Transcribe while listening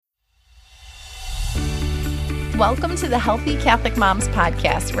welcome to the Healthy Catholic Moms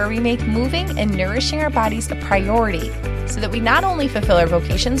podcast, where we make moving and nourishing our bodies a priority so that we not only fulfill our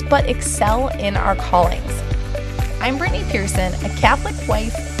vocations, but excel in our callings. I'm Brittany Pearson, a Catholic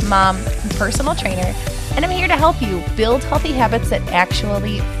wife, mom, and personal trainer, and I'm here to help you build healthy habits that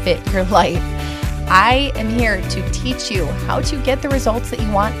actually fit your life. I am here to teach you how to get the results that you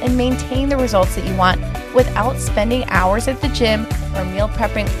want and maintain the results that you want without spending hours at the gym or meal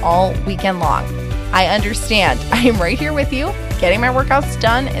prepping all weekend long. I understand. I am right here with you, getting my workouts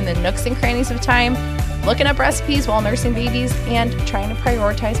done in the nooks and crannies of time, looking up recipes while nursing babies, and trying to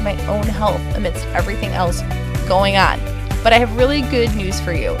prioritize my own health amidst everything else going on. But I have really good news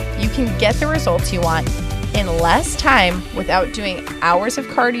for you. You can get the results you want in less time without doing hours of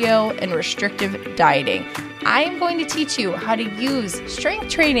cardio and restrictive dieting. I am going to teach you how to use strength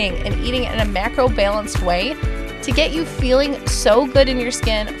training and eating in a macro balanced way to get you feeling so good in your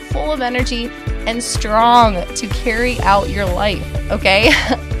skin, full of energy, and strong to carry out your life, okay?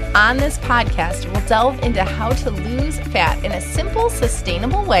 On this podcast, we'll delve into how to lose fat in a simple,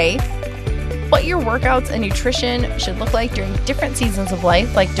 sustainable way, what your workouts and nutrition should look like during different seasons of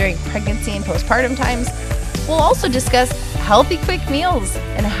life, like during pregnancy and postpartum times. We'll also discuss healthy, quick meals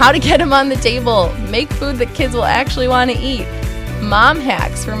and how to get them on the table, make food that kids will actually want to eat, mom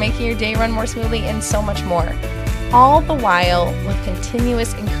hacks for making your day run more smoothly, and so much more. All the while with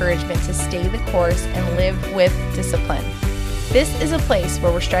continuous encouragement to stay the course and live with discipline. This is a place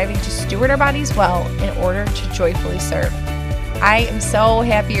where we're striving to steward our bodies well in order to joyfully serve. I am so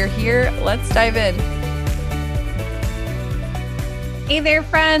happy you're here. Let's dive in. Hey there,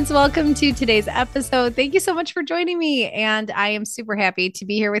 friends. Welcome to today's episode. Thank you so much for joining me. And I am super happy to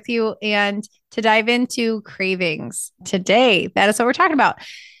be here with you and to dive into cravings today. That is what we're talking about.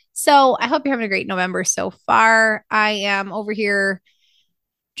 So I hope you're having a great November so far. I am over here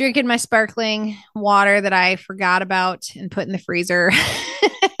drinking my sparkling water that I forgot about and put in the freezer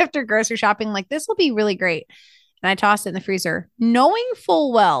after grocery shopping. Like, this will be really great. And I tossed it in the freezer, knowing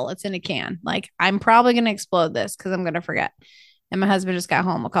full well it's in a can. Like, I'm probably going to explode this because I'm going to forget. And my husband just got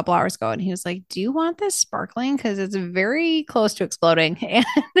home a couple hours ago and he was like, do you want this sparkling? Because it's very close to exploding. And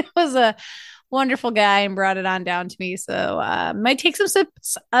it was a wonderful guy and brought it on down to me. So might take some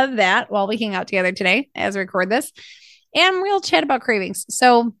sips of that while we hang out together today as I record this. And we'll chat about cravings.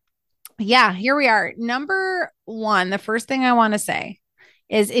 So yeah, here we are. Number one, the first thing I want to say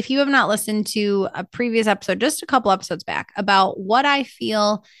is, if you have not listened to a previous episode, just a couple episodes back, about what I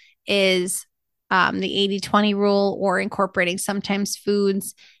feel is the 80-20 rule, or incorporating sometimes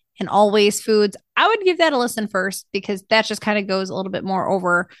foods and always foods, I would give that a listen first, because that just kind of goes a little bit more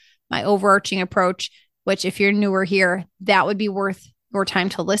over my overarching approach, which, if you're newer here, that would be worth your time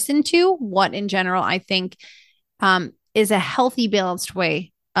to listen to. What in general I think is a healthy, balanced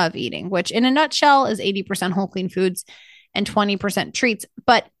way of eating, which in a nutshell is 80% whole clean foods and 20% treats.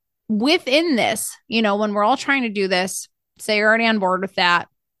 But within this, when we're all trying to do this, say you're already on board with that,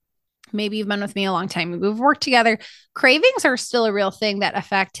 maybe you've been with me a long time, we've worked together, cravings are still a real thing that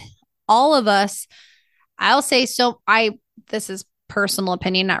affect all of us. I'll say, this is personal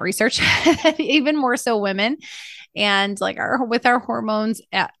opinion, not research, even more so women, and like with our hormones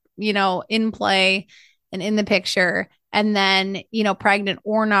in play and in the picture, and then pregnant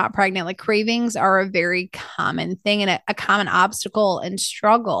or not pregnant, like cravings are a very common thing and a common obstacle and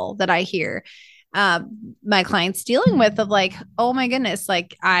struggle that I hear my clients dealing with, of like, oh my goodness,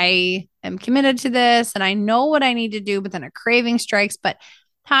 like I am committed to this and I know what I need to do, but then a craving strikes. But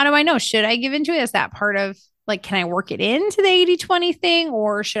how do I know? Should I give into it? Is that part of, like, can I work it into the 80-20 thing,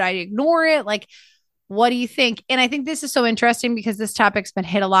 or should I ignore it? Like, what do you think? And I think this is so interesting because this topic's been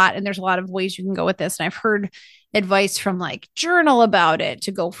hit a lot and there's a lot of ways you can go with this. And I've heard advice from like journal about it,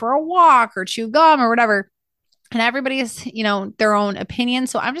 to go for a walk or chew gum or whatever. And everybody has, their own opinion.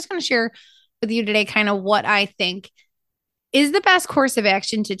 So I'm just going to share with you today kind of what I think is the best course of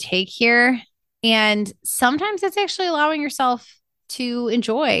action to take here. And sometimes it's actually allowing yourself to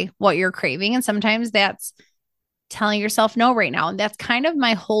enjoy what you're craving. And sometimes that's telling yourself no right now. And that's kind of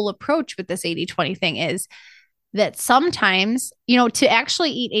my whole approach with this 80-20 thing, is that sometimes, to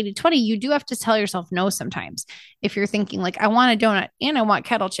actually eat 80-20, you do have to tell yourself no sometimes. If you're thinking like, I want a donut and I want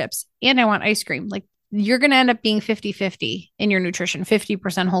kettle chips and I want ice cream, like you're going to end up being 50-50 in your nutrition,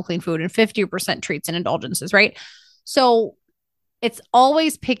 50% whole clean food and 50% treats and indulgences, right? So it's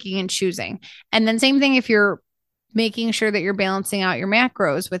always picking and choosing. And then same thing if you're making sure that you're balancing out your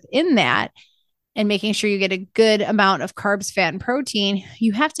macros within that and making sure you get a good amount of carbs, fat, and protein,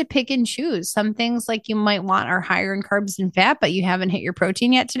 you have to pick and choose. Some things like you might want are higher in carbs and fat, but you haven't hit your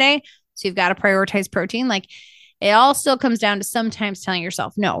protein yet today. So you've got to prioritize protein. Like, it all still comes down to sometimes telling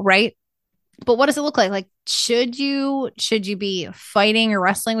yourself no, right? But what does it look like? Like, should you be fighting or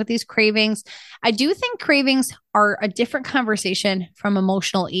wrestling with these cravings? I do think cravings are a different conversation from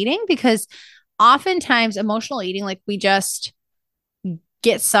emotional eating because oftentimes emotional eating, like we just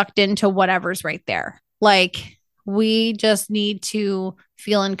get sucked into whatever's right there. Like we just need to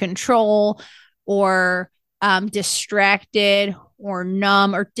feel in control or distracted or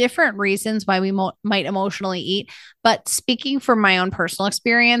numb or different reasons why we might emotionally eat. But speaking from my own personal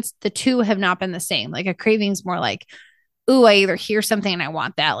experience, the two have not been the same. Like a craving's more like, ooh, I either hear something and I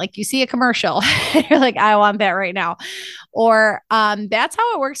want that. Like you see a commercial, you're like, I want that right now. Or that's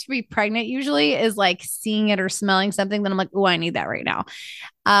how it works for me pregnant usually is like seeing it or smelling something. Then I'm like, ooh, I need that right now.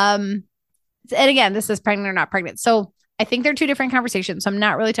 Um, and again, this is pregnant or not pregnant. So I think they're two different conversations. So I'm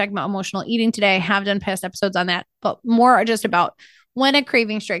not really talking about emotional eating today. I have done past episodes on that, but more just about when a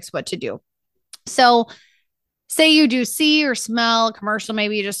craving strikes, what to do. So say you do see or smell a commercial,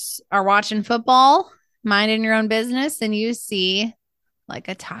 maybe you just are watching football, minding your own business, and you see like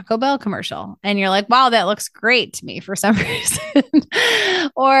a Taco Bell commercial and you're like, wow, that looks great to me for some reason.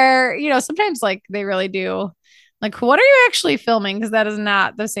 Or, sometimes like they really do. Like, what are you actually filming? Because that is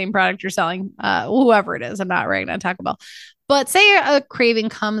not the same product you're selling, whoever it is. I'm not ragging on Taco Bell. But say a craving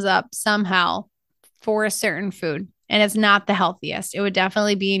comes up somehow for a certain food and it's not the healthiest. It would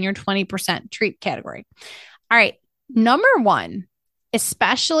definitely be in your 20% treat category. All right. Number one,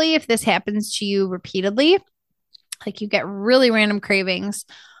 especially if this happens to you repeatedly, like you get really random cravings,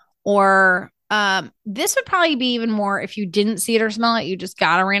 or this would probably be even more if you didn't see it or smell it, you just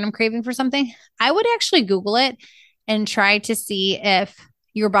got a random craving for something. I would actually Google it and try to see if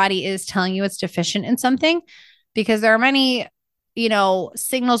your body is telling you it's deficient in something, because there are many,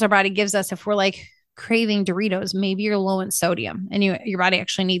 signals our body gives us if we're like craving Doritos, maybe you're low in sodium and your body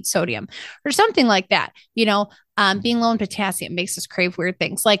actually needs sodium or something like that. Being low in potassium makes us crave weird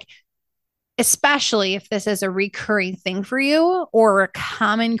things. Like especially if this is a recurring thing for you or a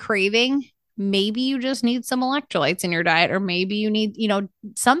common craving, maybe you just need some electrolytes in your diet, or maybe you need,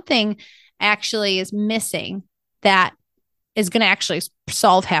 something actually is missing that is going to actually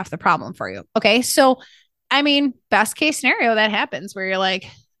solve half the problem for you. Okay. So, I mean, best case scenario, that happens where you're like,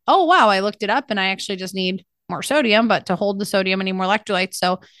 oh, wow, I looked it up and I actually just need more sodium, but to hold the sodium, I need more electrolytes.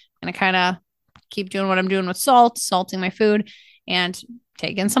 So I'm going to kind of keep doing what I'm doing with salting my food and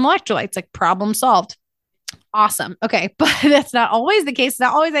taking some electrolytes, like problem solved. Awesome. Okay. But that's not always the case. It's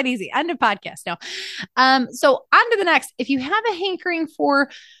not always that easy. End of podcast. No. So on to the next. If you have a hankering for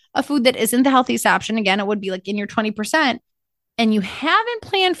a food that isn't the healthiest option, again, it would be like in your 20%, and you haven't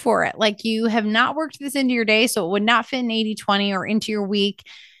planned for it, like you have not worked this into your day, so it would not fit in 80/20 or into your week.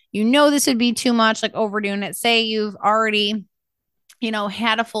 This would be too much, like overdoing it. Say you've already,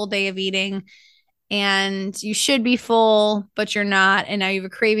 had a full day of eating and you should be full, but you're not. And now you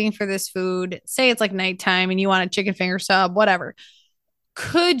have a craving for this food. Say it's like nighttime and you want a chicken finger sub, whatever.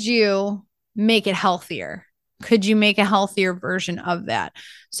 Could you make it healthier? Could you make a healthier version of that?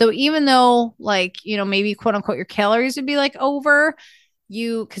 So even though like, maybe quote unquote, your calories would be like over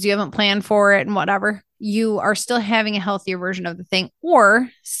because you haven't planned for it and whatever, you are still having a healthier version of the thing. Or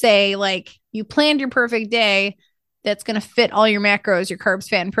say like you planned your perfect day that's going to fit all your macros, your carbs,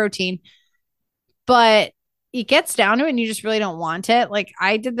 fat, and protein, but it gets down to it and you just really don't want it. Like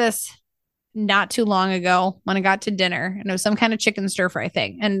I did this not too long ago when I got to dinner, and it was some kind of chicken stir fry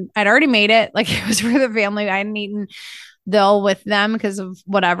thing. And I'd already made it. Like it was for the family. I hadn't eaten though with them because of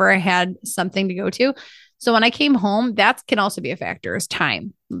whatever. I had something to go to. So when I came home, that can also be a factor, is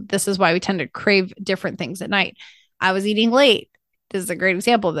time. This is why we tend to crave different things at night. I was eating late. This is a great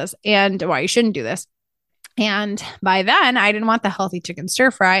example of this and why you shouldn't do this. And by then I didn't want the healthy chicken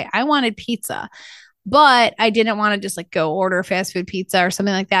stir fry. I wanted pizza. But I didn't want to just like go order fast food pizza or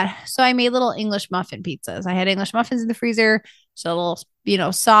something like that. So I made little English muffin pizzas. I had English muffins in the freezer. So a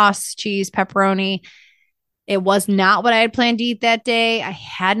little, sauce, cheese, pepperoni. It was not what I had planned to eat that day. I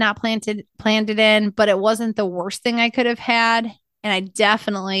had not planned it in, but it wasn't the worst thing I could have had. And I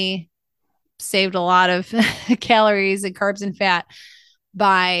definitely saved a lot of calories and carbs and fat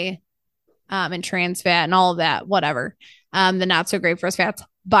by and trans fat and all of that, whatever. The not so great for us fats,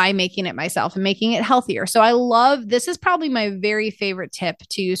 by making it myself and making it healthier. So I love, this is probably my very favorite tip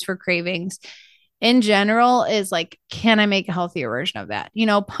to use for cravings in general, is like, can I make a healthier version of that?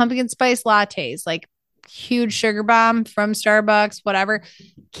 Pumpkin spice lattes, like huge sugar bomb from Starbucks, whatever.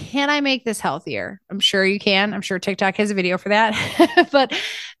 Can I make this healthier? I'm sure you can. I'm sure TikTok has a video for that. But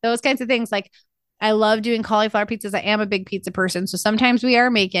those kinds of things, like I love doing cauliflower pizzas. I am a big pizza person. So sometimes we are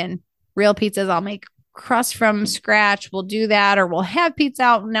making real pizzas. I'll make crust from scratch. We'll do that, or we'll have pizza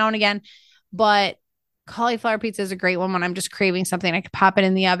out now and again. But cauliflower pizza is a great one when I'm just craving something. I could pop it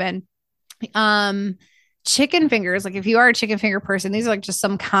in the oven Um, chicken fingers, like if you are a chicken finger person, these are like just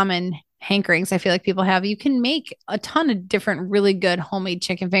some common hankerings I feel like people have. You can make a ton of different really good homemade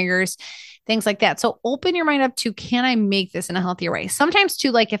chicken fingers, things like that. So open your mind up to, can I make this in a healthier way? Sometimes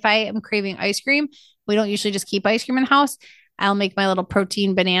too, like if I am craving ice cream, we don't usually just keep ice cream in the house. I'll make my little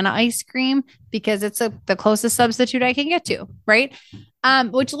protein banana ice cream because it's the closest substitute I can get to, right?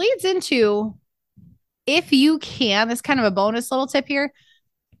 Which leads into, if you can, this kind of a bonus little tip here,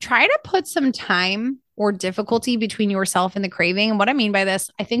 try to put some time or difficulty between yourself and the craving. And what I mean by this,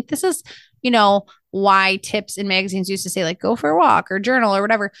 I think this is, why tips in magazines used to say, like, go for a walk or journal or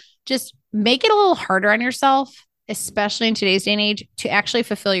whatever. Just make it a little harder on yourself, especially in today's day and age, to actually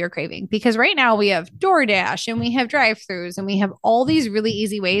fulfill your craving. Because right now we have DoorDash and we have drive-throughs and we have all these really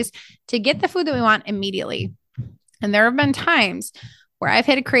easy ways to get the food that we want immediately. And there have been times where I've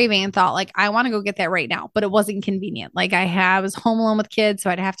had a craving and thought, like, I want to go get that right now, but it wasn't convenient. Like I was home alone with kids, so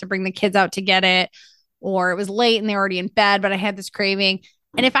I'd have to bring the kids out to get it, or it was late and they were already in bed, but I had this craving.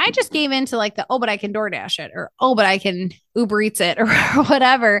 And if I just gave in to like but I can DoorDash it, or, but I can Uber Eats it, or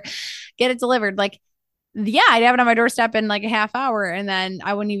whatever, get it delivered. Like, yeah, I'd have it on my doorstep in like a half hour and then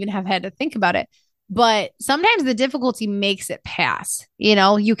I wouldn't even have had to think about it. But sometimes the difficulty makes it pass.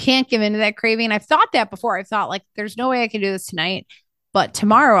 You can't give into that craving. And I've thought that before. I've thought, like, there's no way I can do this tonight, but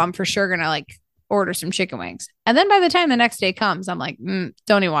tomorrow I'm for sure going to like order some chicken wings. And then by the time the next day comes, I'm like,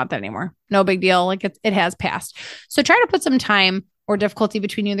 don't even want that anymore. No big deal. Like it has passed. So try to put some time or difficulty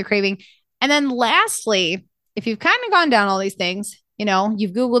between you and the craving. And then lastly, if you've kind of gone down all these things,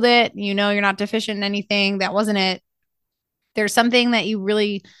 you've Googled it, you're not deficient in anything, that wasn't it. There's something that you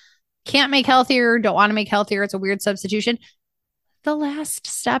really can't make healthier, don't want to make healthier, it's a weird substitution. The last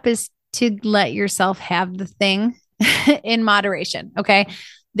step is to let yourself have the thing in moderation. Okay.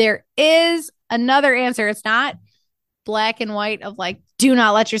 There is another answer. It's not black and white of like, do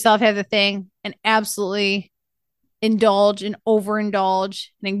not let yourself have the thing and absolutely indulge and overindulge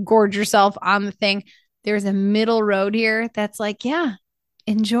and engorge yourself on the thing. There's a middle road here that's like, yeah,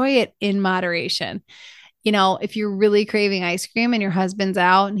 enjoy it in moderation. If you're really craving ice cream and your husband's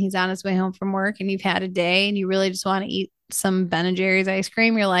out and he's on his way home from work and you've had a day and you really just want to eat some Ben & Jerry's ice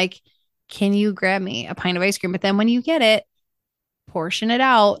cream, you're like, can you grab me a pint of ice cream? But then when you get it, portion it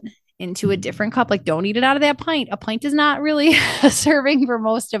out into a different cup. Like, don't eat it out of that pint. A pint is not really a serving for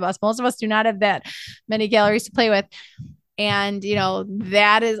most of us. Most of us do not have that many calories to play with. And,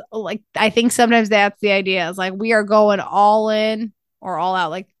 that is like, I think sometimes that's the idea. It's like, we are going all in or all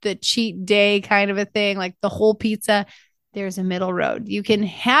out, like the cheat day kind of a thing, like the whole pizza. There's a middle road. You can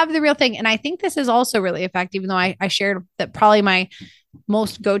have the real thing. And I think this is also really effective, even though I shared that probably my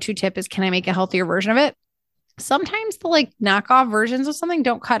most go-to tip is, can I make a healthier version of it? Sometimes the like knockoff versions of something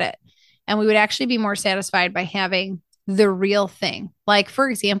don't cut it. And we would actually be more satisfied by having the real thing. Like, for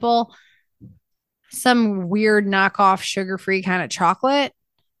example, some weird knockoff sugar-free kind of chocolate,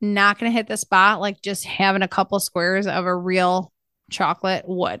 not going to hit the spot like just having a couple squares of a real chocolate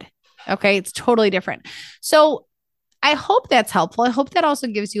would. Okay. It's totally different. So I hope that's helpful. I hope that also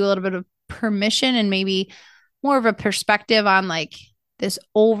gives you a little bit of permission and maybe more of a perspective on like this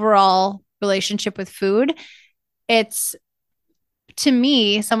overall relationship with food. It's, to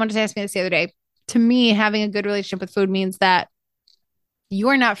me, someone just asked me this the other day, to me, having a good relationship with food means that you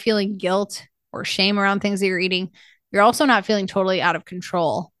are not feeling guilt or shame around things that you're eating. You're also not feeling totally out of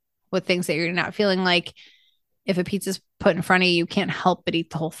control with things that you're not feeling like, if a pizza's put in front of you, you can't help but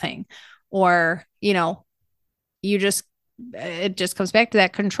eat the whole thing. Or, it just comes back to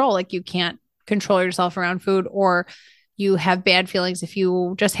that control. Like, you can't control yourself around food, or you have bad feelings if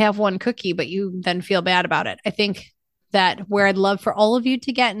you just have one cookie, but you then feel bad about it. I think that where I'd love for all of you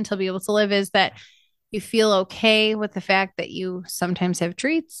to get and to be able to live is that you feel okay with the fact that you sometimes have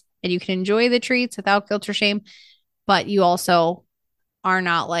treats and you can enjoy the treats without guilt or shame, but you also are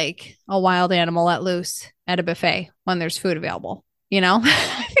not like a wild animal let loose at a buffet when there's food available.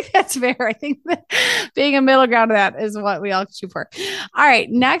 I think that's fair. I think that being a middle ground of that is what we all shoot for. All right.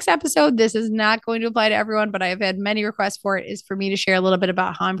 Next episode, this is not going to apply to everyone, but I've had many requests for it, is for me to share a little bit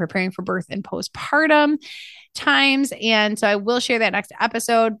about how I'm preparing for birth and postpartum times. And so I will share that next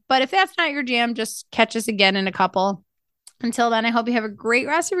episode. But if that's not your jam, just catch us again in a couple. Until then, I hope you have a great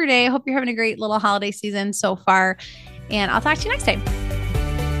rest of your day. I hope you're having a great little holiday season so far. And I'll talk to you next time.